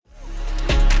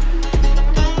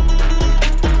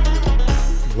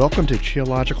Welcome to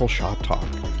Geological Shop Talk.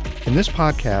 In this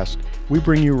podcast, we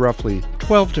bring you roughly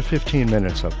 12 to 15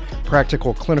 minutes of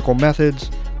practical clinical methods,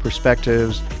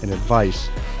 perspectives, and advice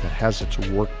that has its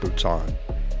work boots on.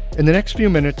 In the next few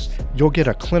minutes, you'll get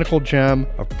a clinical gem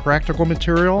of practical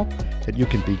material that you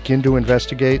can begin to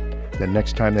investigate the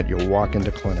next time that you walk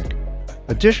into clinic.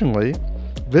 Additionally,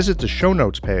 visit the show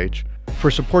notes page for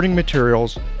supporting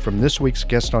materials from this week's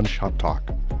guest on Shop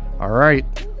Talk. All right,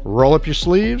 roll up your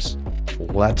sleeves.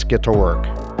 Let's get to work.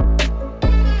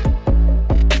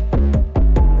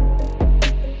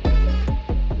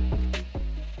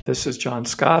 This is John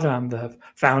Scott. I'm the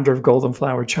founder of Golden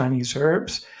Flower Chinese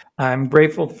Herbs. I'm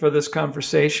grateful for this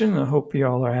conversation. I hope you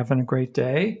all are having a great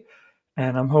day.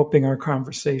 And I'm hoping our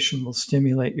conversation will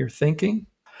stimulate your thinking.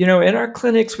 You know, in our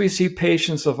clinics, we see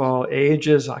patients of all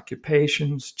ages,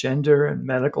 occupations, gender, and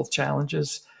medical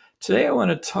challenges. Today, I want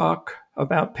to talk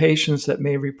about patients that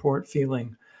may report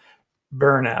feeling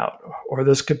burnout, or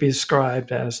this could be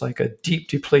described as like a deep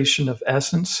depletion of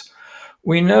essence.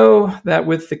 We know that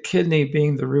with the kidney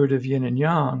being the root of yin and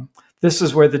yang, this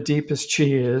is where the deepest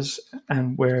qi is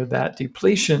and where that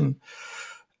depletion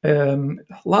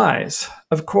lies.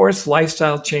 Of course,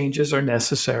 lifestyle changes are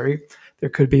necessary. There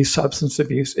could be substance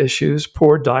abuse issues,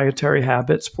 poor dietary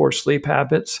habits, poor sleep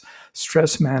habits,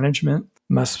 stress management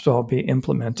must all be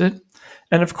implemented.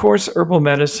 And of course, herbal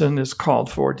medicine is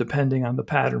called for depending on the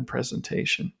pattern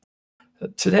presentation.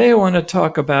 Today, I want to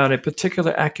talk about a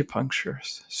particular acupuncture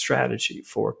strategy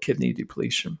for kidney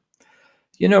depletion.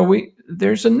 You know,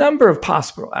 there's a number of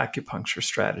possible acupuncture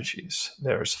strategies.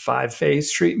 There's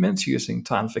 5-phase treatments using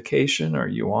tonification or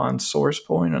yuan source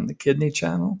point on the kidney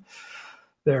channel.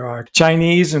 There are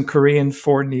Chinese and Korean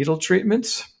 4-needle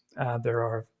treatments. There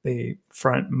are the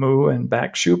front mu and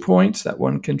back shu points that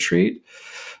one can treat.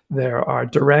 There are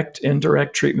direct,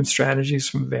 indirect treatment strategies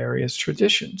from various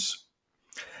traditions.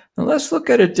 Now let's look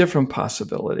at a different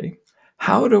possibility.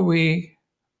 How do we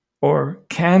or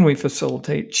can we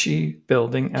facilitate qi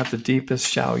building at the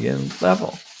deepest Shaoyin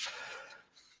level?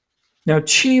 Now,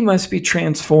 qi must be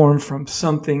transformed from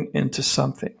something into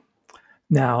something.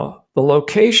 Now, the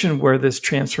location where this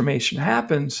transformation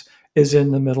happens is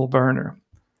in the middle burner.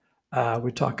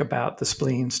 We talk about the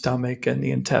spleen, stomach, and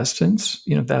the intestines.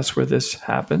 You know, that's where this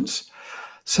happens.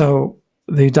 So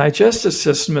the digestive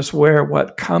system is where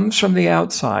what comes from the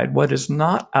outside, what is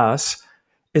not us,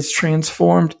 is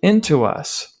transformed into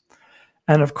us.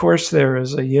 And of course, there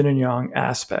is a yin and yang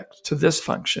aspect to this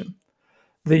function.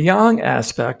 The yang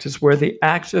aspect is where the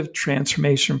active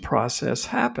transformation process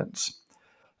happens.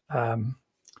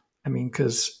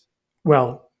 Because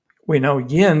we know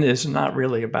yin is not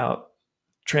really about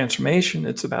transformation,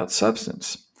 it's about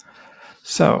substance.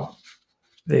 So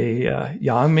the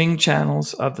yangming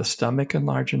channels of the stomach and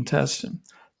large intestine,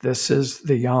 this is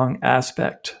the yang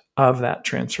aspect of that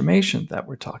transformation that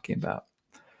we're talking about.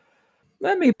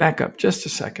 Let me back up just a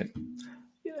second.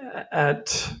 Now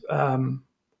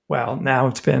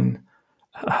it's been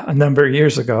a number of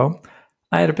years ago,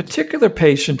 I had a particular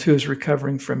patient who was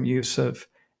recovering from use of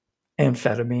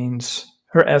amphetamines.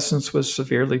 Her essence was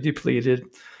severely depleted.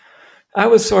 I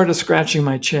was sort of scratching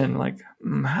my chin, like,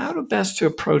 how to best to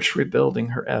approach rebuilding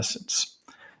her essence?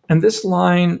 And this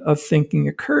line of thinking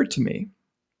occurred to me.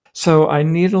 So I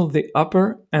needled the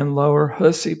upper and lower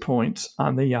essesce points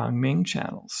on the yangming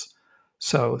channels.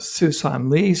 So Susan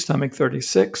Li, stomach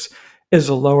 36, is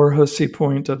a lower essesce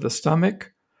point of the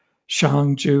stomach.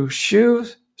 Shangju Shu,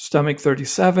 stomach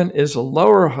 37, is a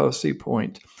lower essesce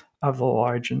point of the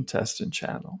large intestine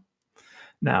channel.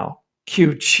 Now,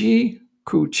 Ku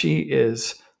Qi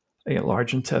is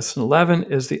large intestine 11,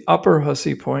 is the upper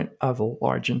essesce point of the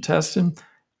large intestine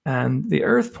and the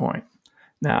earth point.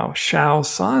 Now, Shao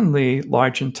San Li,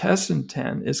 large intestine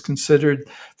 10, is considered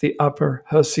the upper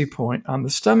essesce point on the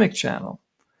stomach channel.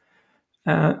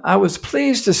 I was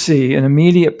pleased to see an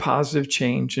immediate positive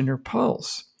change in her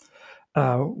pulse.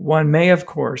 One may, of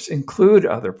course, include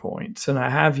other points, and I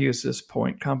have used this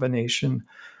point combination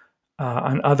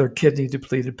on other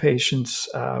kidney-depleted patients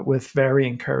with very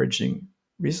encouraging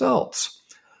results.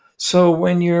 So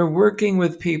when you're working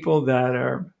with people that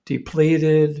are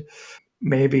depleted,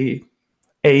 maybe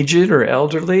aged or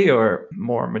elderly or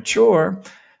more mature,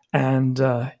 and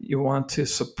you want to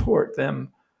support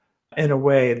them in a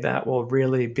way that will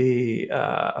really be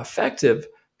effective,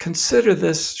 consider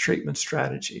this treatment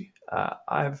strategy.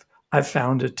 I've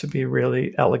found it to be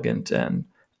really elegant and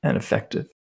effective.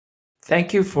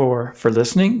 Thank you for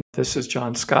listening. This is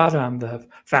John Scott. I'm the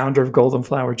founder of Golden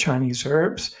Flower Chinese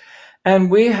Herbs.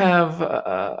 And we have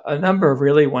a number of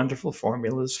really wonderful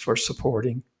formulas for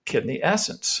supporting kidney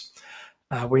essence.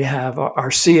 We have our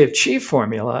C of Chi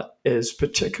formula is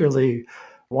particularly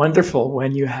wonderful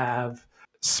when you have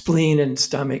spleen and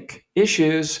stomach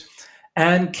issues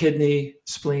and kidney,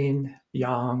 spleen,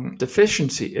 yang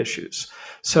deficiency issues.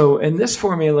 So in this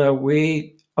formula,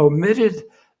 we omitted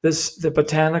the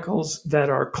botanicals that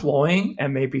are cloying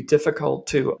and may be difficult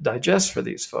to digest for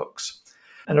these folks.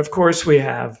 And of course, we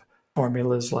have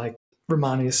formulas like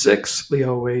Romania 6,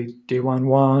 Liowei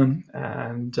D11,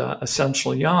 and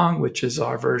Essential Yang, which is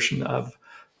our version of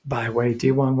Byway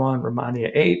D11, Romania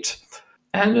 8,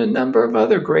 and a number of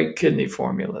other great kidney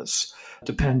formulas,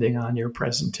 depending on your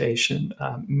presentation.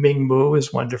 Ming Mu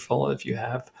is wonderful if you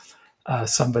have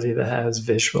somebody that has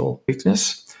visual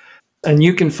weakness. And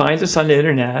you can find us on the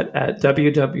internet at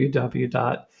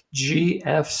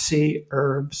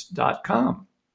www.gfcherbs.com.